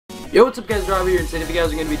Yo, what's up guys, Rob here, and today you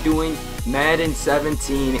guys are going to be doing Madden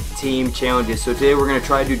 17 team challenges. So today we're going to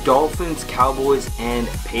try to do Dolphins, Cowboys, and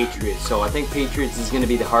Patriots. So I think Patriots is going to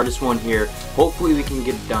be the hardest one here. Hopefully we can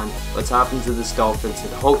get it done. Let's hop into this Dolphins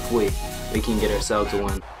and hopefully we can get ourselves a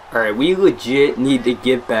win. Alright, we legit need to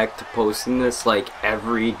get back to posting this like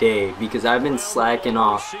every day because I've been slacking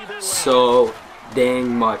off so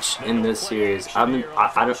dang much in this series. I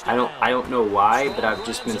don't know why, but I've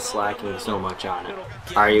just been slacking so much on it.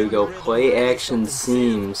 Alright, here we go. Play action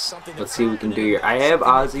seams. Let's see what we can do here. I have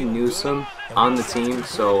Ozzie Newsome on the team,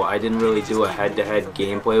 so I didn't really do a head-to-head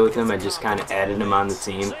gameplay with him. I just kind of added him on the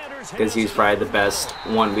team because he's probably the best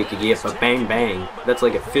one we could get. But bang bang, that's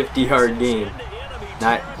like a 50-yard game.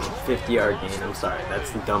 Not 50-yard gain, I'm sorry. That's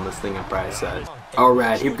the dumbest thing I probably said.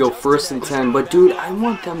 Alright, here we go, 1st and 10. But dude, I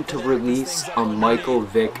want them to release a Michael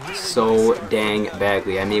Vick so dang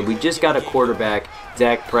badly. I mean, we just got a quarterback,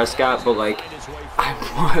 Dak Prescott, but like, I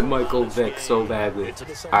want Michael Vick so badly.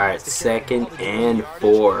 Alright, 2nd and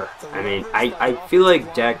 4. I mean, I feel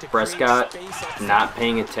like Dak Prescott not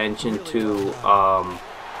paying attention to,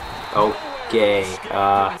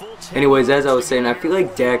 anyways, as I was saying, I feel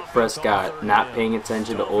like Dak Prescott not paying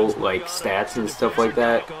attention to old like stats and stuff like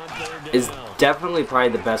that is definitely probably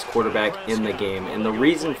the best quarterback in the game, and the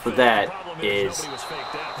reason for that is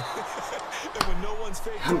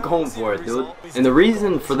I'm going for it, dude. And the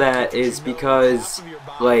reason for that is because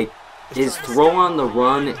like his throw on the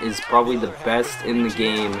run is probably the best in the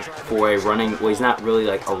game for a running. Well, he's not really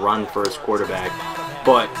like a run first quarterback,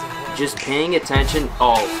 but just paying attention.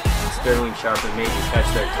 Sterling Sharpen made you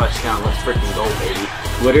catch that touchdown. Let's freaking go,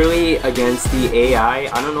 baby. Literally against the AI,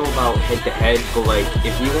 I don't know about head-to-head, but like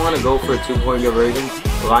if you want to go for a 2-point conversion,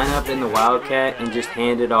 line up in the Wildcat and just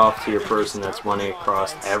hand it off to your person that's running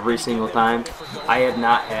across every single time. I have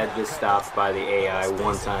not had this stopped by the AI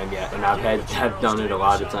one time yet, and I've done it a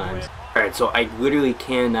lot of times. Alright, so I literally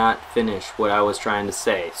cannot finish what I was trying to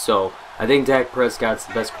say. So I think Dak Prescott's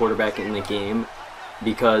the best quarterback in the game,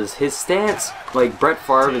 because his stats, like Brett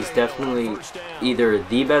Favre is definitely either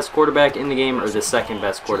the best quarterback in the game or the 2nd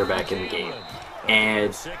best quarterback in the game.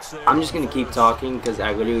 And I'm just going to keep talking because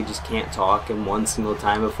I literally just can't talk in one single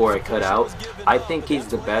time before I cut out. I think he's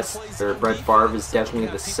the best, or Brett Favre is definitely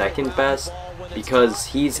the 2nd best, because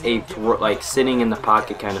he's a like sitting in the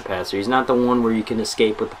pocket kind of passer. He's not the one where you can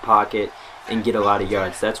escape with the pocket and get a lot of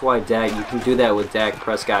yards. That's why you can do that with Dak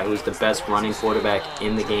Prescott, who's the best running quarterback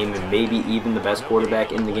in the game and maybe even the best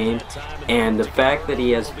quarterback in the game. And the fact that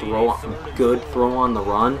he has good throw on the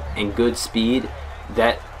run and good speed,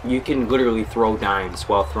 that you can literally throw dimes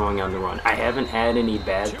while throwing on the run. I haven't had any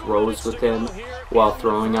bad throws with him while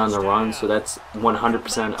throwing on the run, so that's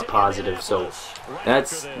 100% a positive. So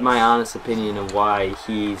that's my honest opinion of why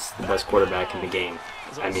he's the best quarterback in the game.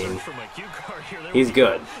 I mean, he's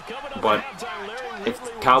good, but if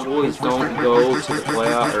the Cowboys don't go to the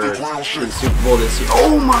playoff or to the Super Bowl this year,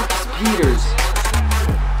 oh Marcus Peters!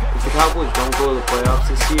 If the Cowboys don't go to the playoffs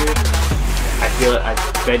this year,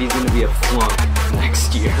 I bet he's gonna be a flunk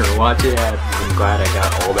next year. Watch it happen. I'm glad I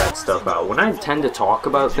got all that stuff out. When I tend to talk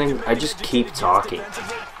about things, I just keep talking.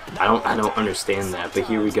 I don't understand that, but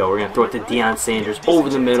here we go. We're gonna throw it to Deion Sanders over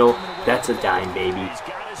the middle. That's a dime, baby.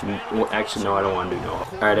 Well, actually, no, I don't want to do no.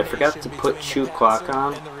 Alright, I forgot to put shoot clock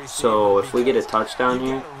on, so if we get a touchdown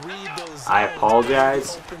here, I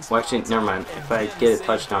apologize. Well, actually, never mind. If I get a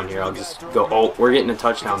touchdown here, I'll just go, oh, we're getting a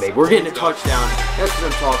touchdown, babe. We're getting a touchdown. That's what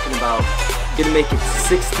I'm talking about. Gonna make it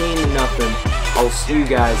 16-0. I'll see you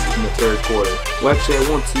guys in the 3rd quarter. Well, actually, I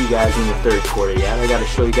won't see you guys in the 3rd quarter yet. I gotta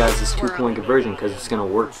show you guys this 2-point conversion because it's gonna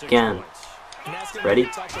work again. Ready?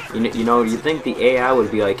 You know, you think the AI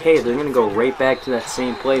would be like, hey, they're going to go right back to that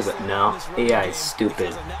same play, but no, AI is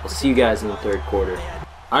stupid. I'll see you guys in the 3rd quarter.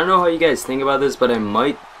 I don't know how you guys think about this, but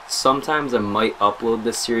sometimes I might upload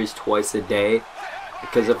this series twice a day,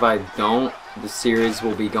 because if I don't, the series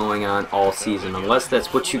will be going on all season, unless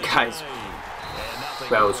that's what you guys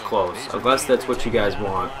That was close. Unless that's what you guys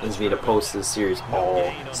want, is me to post this series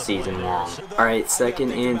all season long. Alright,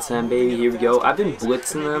 2nd and 10, baby. Here we go. I've been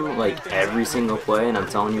blitzing them like every single play, and I'm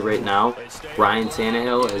telling you right now, Ryan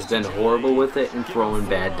Tannehill has been horrible with it and throwing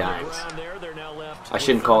bad dimes. I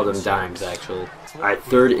shouldn't call them dimes, actually. Alright,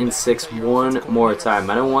 3rd and 6, one more time.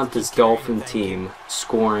 I don't want this Dolphin team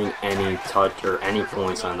scoring any touch or any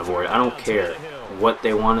points on the board. I don't care. what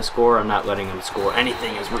they want to score. I'm not letting them score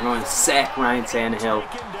anything as we're going to sack Ryan Tannehill.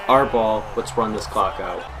 Our ball. Let's run this clock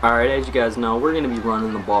out. Alright, as you guys know, we're going to be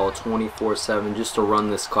running the ball 24/7 just to run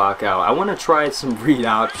this clock out. I want to try some read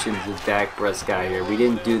options with Dak Prescott here. We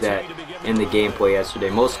didn't do that in the gameplay yesterday,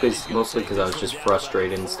 mostly because I was just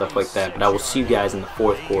frustrated and stuff like that. But I will see you guys in the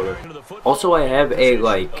fourth quarter. Also, I have a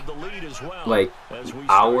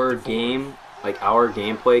our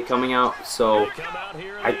gameplay coming out, so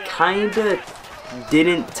I kinda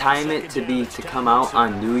didn't time it to come out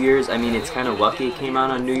on New Year's. I mean, it's kind of lucky it came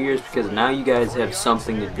out on New Year's because now you guys have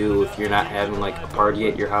something to do if you're not having like a party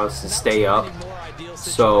at your house to stay up.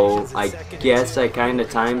 So I guess I kind of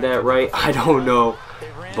timed that right. I don't know,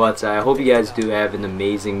 but I hope you guys do have an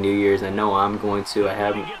amazing New Year's. I know I'm going to. I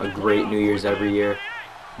have a great New Year's every year,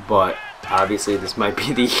 but obviously this might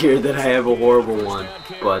be the year that I have a horrible one.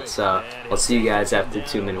 But I'll see you guys after the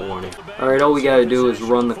 2-minute warning. Alright, all we gotta do is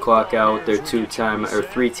run the clock out. There are 3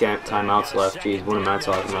 timeouts left. Jeez, what am I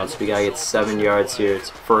talking about? So we gotta get 7 yards here.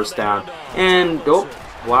 It's first down. And oh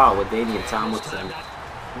wow, with Daniel Tomlinson.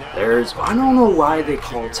 I don't know why they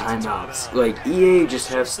call timeouts. Like, EA just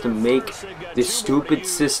has to make this stupid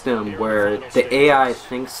system where the AI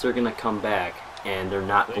thinks they're gonna come back and they're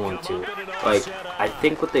not going to. Like, I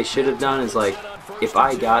think what they should have done is, like, if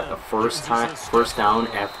I got a first down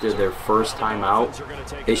after their first timeout,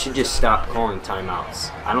 they should just stop calling timeouts.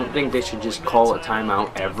 I don't think they should just call a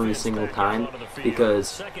timeout every single time,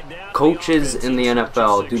 because coaches in the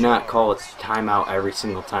NFL do not call a timeout every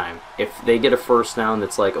single time. If they get a first down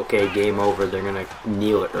that's like, okay, game over, they're gonna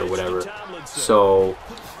kneel it or whatever. So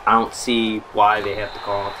I don't see why they have to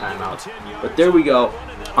call a timeout. But there we go.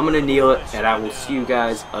 I'm gonna kneel it, and I will see you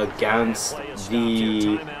guys against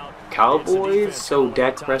the Cowboys. So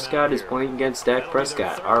Dak Prescott is playing against Dak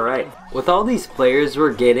Prescott. Alright. With all these players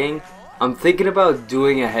we're getting, I'm thinking about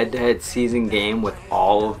doing a head-to-head season game with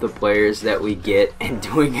all of the players that we get and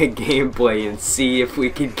doing a gameplay and see if we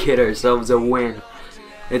can get ourselves a win.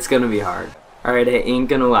 It's gonna be hard. Alright, I ain't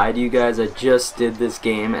gonna lie to you guys, I just did this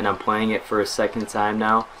game and I'm playing it for a second time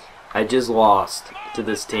now. I just lost to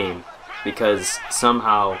this team because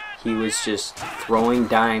somehow he was just throwing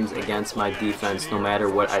dimes against my defense no matter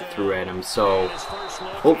what I threw at him. So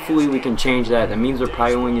hopefully we can change that. That means we're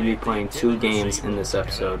probably only going to be playing 2 games in this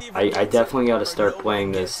episode. I definitely got to start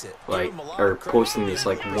playing this, or posting this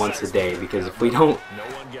like once a day, because if we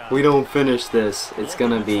don't finish this, it's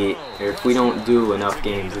going to be, or if we don't do enough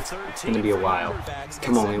games, it's going to be a while.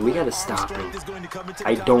 Come on, man, we got to stop him.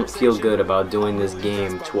 I don't feel good about doing this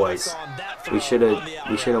game twice. We should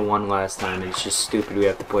have won last time. It's just stupid we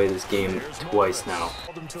have to play this game twice now.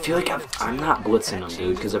 I feel like I'm not blitzing them,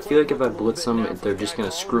 dude, because I feel like if I blitz them, they're just going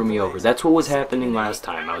to screw me over. That's what was happening last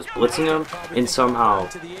time. I was blitzing them, and somehow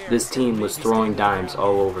this team was throwing dimes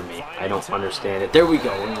all over me. I don't understand it. There we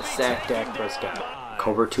go. We're going to sack Dak Prescott.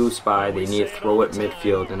 Cover 2 spy. They need to throw at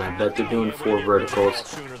midfield, and I bet they're doing 4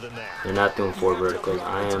 verticals. They're not doing 4 verticals.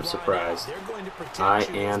 I am surprised. I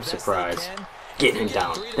am surprised. Getting him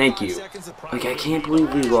down. Thank you. Like, I can't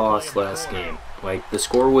believe we lost last game. Like, the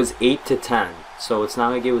score was 8-10, so it's not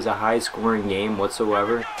like it was a high-scoring game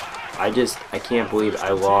whatsoever. I can't believe I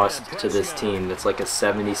lost to this team that's like a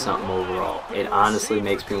 70-something overall. It honestly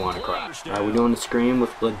makes me want to cry. Alright, we're doing the screen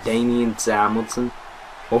with Daniel Tomlinson.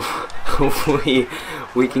 Hopefully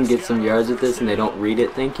we can get some yards with this and they don't read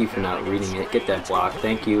it. Thank you for not reading it. Get that block.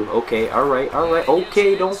 Thank you. Okay, alright.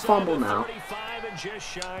 Okay, don't fumble now. Just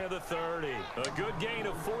shy of the 30. A good gain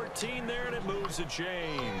of 14 there, and it moves the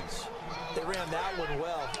chains. They ran that one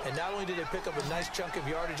well, and not only did they pick up a nice chunk of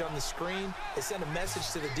yardage on the screen, they sent a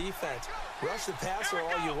message to the defense. Rush the passer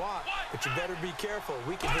all you want, but you better be careful.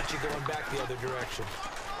 We can hit you going back the other direction.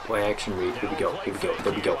 Play action read. Here we go. Here we go.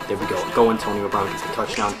 There we go. There we go. Go Antonio Brown, get the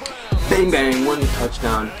touchdown. Bang bang, 1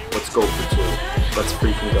 touchdown. Let's go for 2. Let's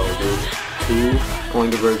freaking go, dude.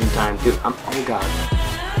 2-point conversion time, dude. Oh god.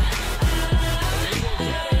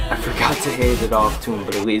 I forgot to hand it off to him,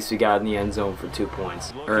 but at least we got in the end zone for 2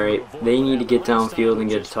 points. Alright, they need to get downfield and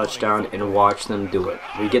get a touchdown and watch them do it.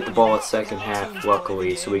 We get the ball at second half,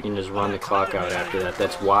 luckily, so we can just run the clock out after that.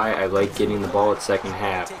 That's why I like getting the ball at second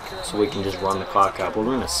half, so we can just run the clock out. But we're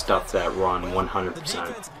going to stuff that run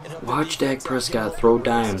 100%. Watch Dak Prescott throw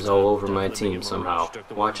dimes all over my team somehow.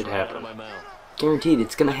 Watch it happen. Guaranteed,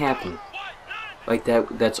 it's going to happen. Like,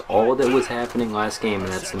 that's all that was happening last game,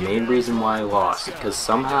 and that's the main reason why I lost, because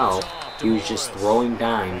somehow he was just throwing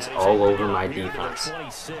dimes all over my defense.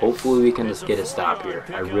 Hopefully we can just get a stop here.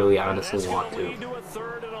 I really honestly want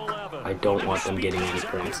to. I don't want them getting any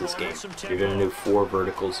points this game. You're going to do 4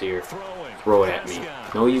 verticals here. Throw it at me.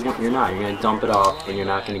 No, you won't. You're not. You're going to dump it off, and you're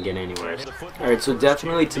not going to get anywhere. Alright, so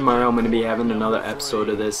definitely tomorrow I'm going to be having another episode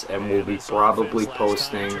of this, and we'll be probably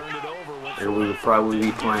posting, or we will probably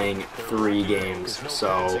be playing 3 games.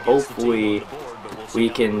 So hopefully we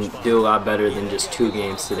can do a lot better than just 2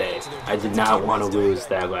 games today. I did not want to lose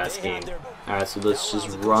that last game. Alright, so let's just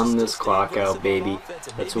run this clock out, baby.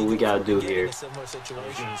 That's what we gotta do here.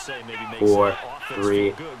 4,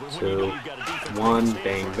 3, 2, 1,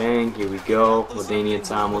 bang, bang. Here we go. LaDainian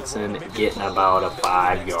Tomlinson getting about a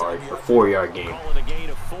 5-yard or 4-yard game.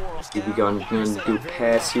 Here we go. I'm going to do a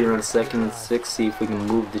pass here on 2nd and 6. See if we can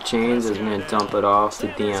move the chains. I'm going to dump it off to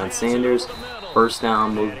Deion Sanders. First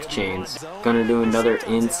down, move the chains. Gonna do another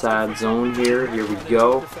inside zone here. Here we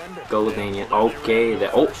go. Go LaDainian. Okay.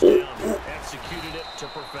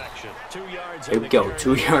 Here we go.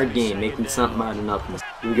 2-yard game. Making something out of nothing.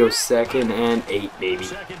 Here we go. 2nd and 8, baby.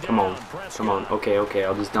 Come on. Come on. Okay.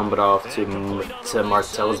 I'll just dump it off to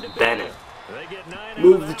Martellus Bennett.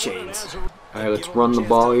 Move the chains. Alright, let's run the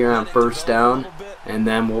ball here on 1st down. And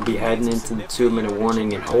then we'll be heading into the 2-minute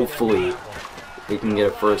warning, and hopefully we can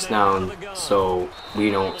get a 1st down so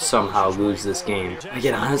we don't somehow lose this game. Like,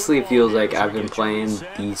 it honestly feels like I've been playing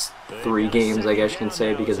these 3 games, I guess you can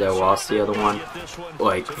say, because I lost the other one,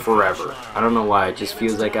 like, forever. I don't know why. It just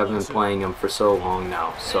feels like I've been playing them for so long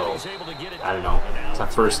now. So, I don't know. It's my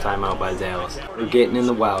first time out by Dallas. We're getting in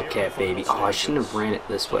the Wildcat, baby. Oh, I shouldn't have ran it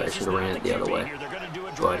this way. I should have ran it the other way.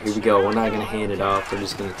 But here we go. We're not going to hand it off. We're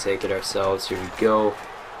just going to take it ourselves. Here we go.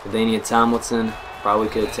 LaDainian Tomlinson. Probably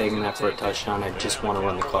could have taken that for a touchdown. I just want to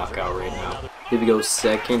run the clock out right now. Here we go,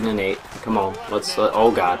 2nd and 8. Come on,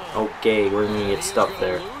 oh God. Okay, we're gonna get stuffed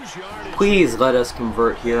there. Please let us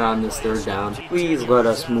convert here on this 3rd down. Please let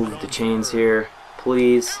us move the chains here.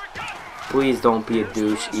 Please don't be a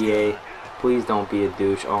douche, EA. Please don't be a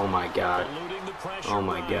douche. Oh my God. Oh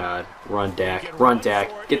my God. Run Dak. Run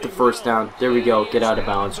Dak. Get the 1st down. There we go. Get out of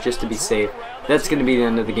bounds just to be safe. That's going to be the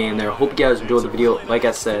end of the game there. Hope you guys enjoyed the video. Like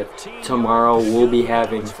I said, tomorrow we'll be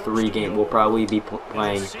having 3 games. We'll probably be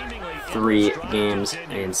playing 3 games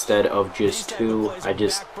instead of just 2.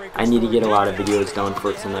 I need to get a lot of videos done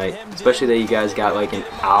for tonight. Especially that you guys got like an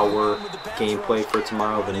hour gameplay for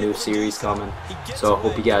tomorrow, the new series coming. So I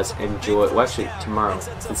hope you guys enjoy it. Well, actually, tomorrow.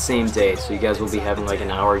 It's the same day. So you guys will be having like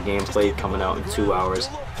an hour gameplay coming out in 2 hours.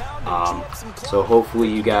 So hopefully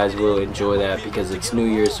you guys will enjoy that because it's New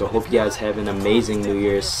Year's. So hope you guys have an amazing New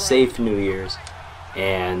Year's, safe New Year's,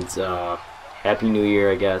 and Happy New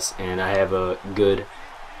Year, I guess. And I have a good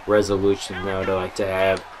resolution that I'd like to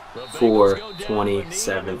have for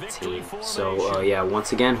 2017. So yeah,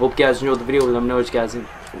 once again, hope you guys enjoyed the video. Let me know what you guys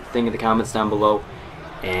think in the comments down below.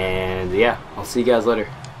 And yeah, I'll see you guys later.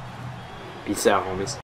 Peace out, homies.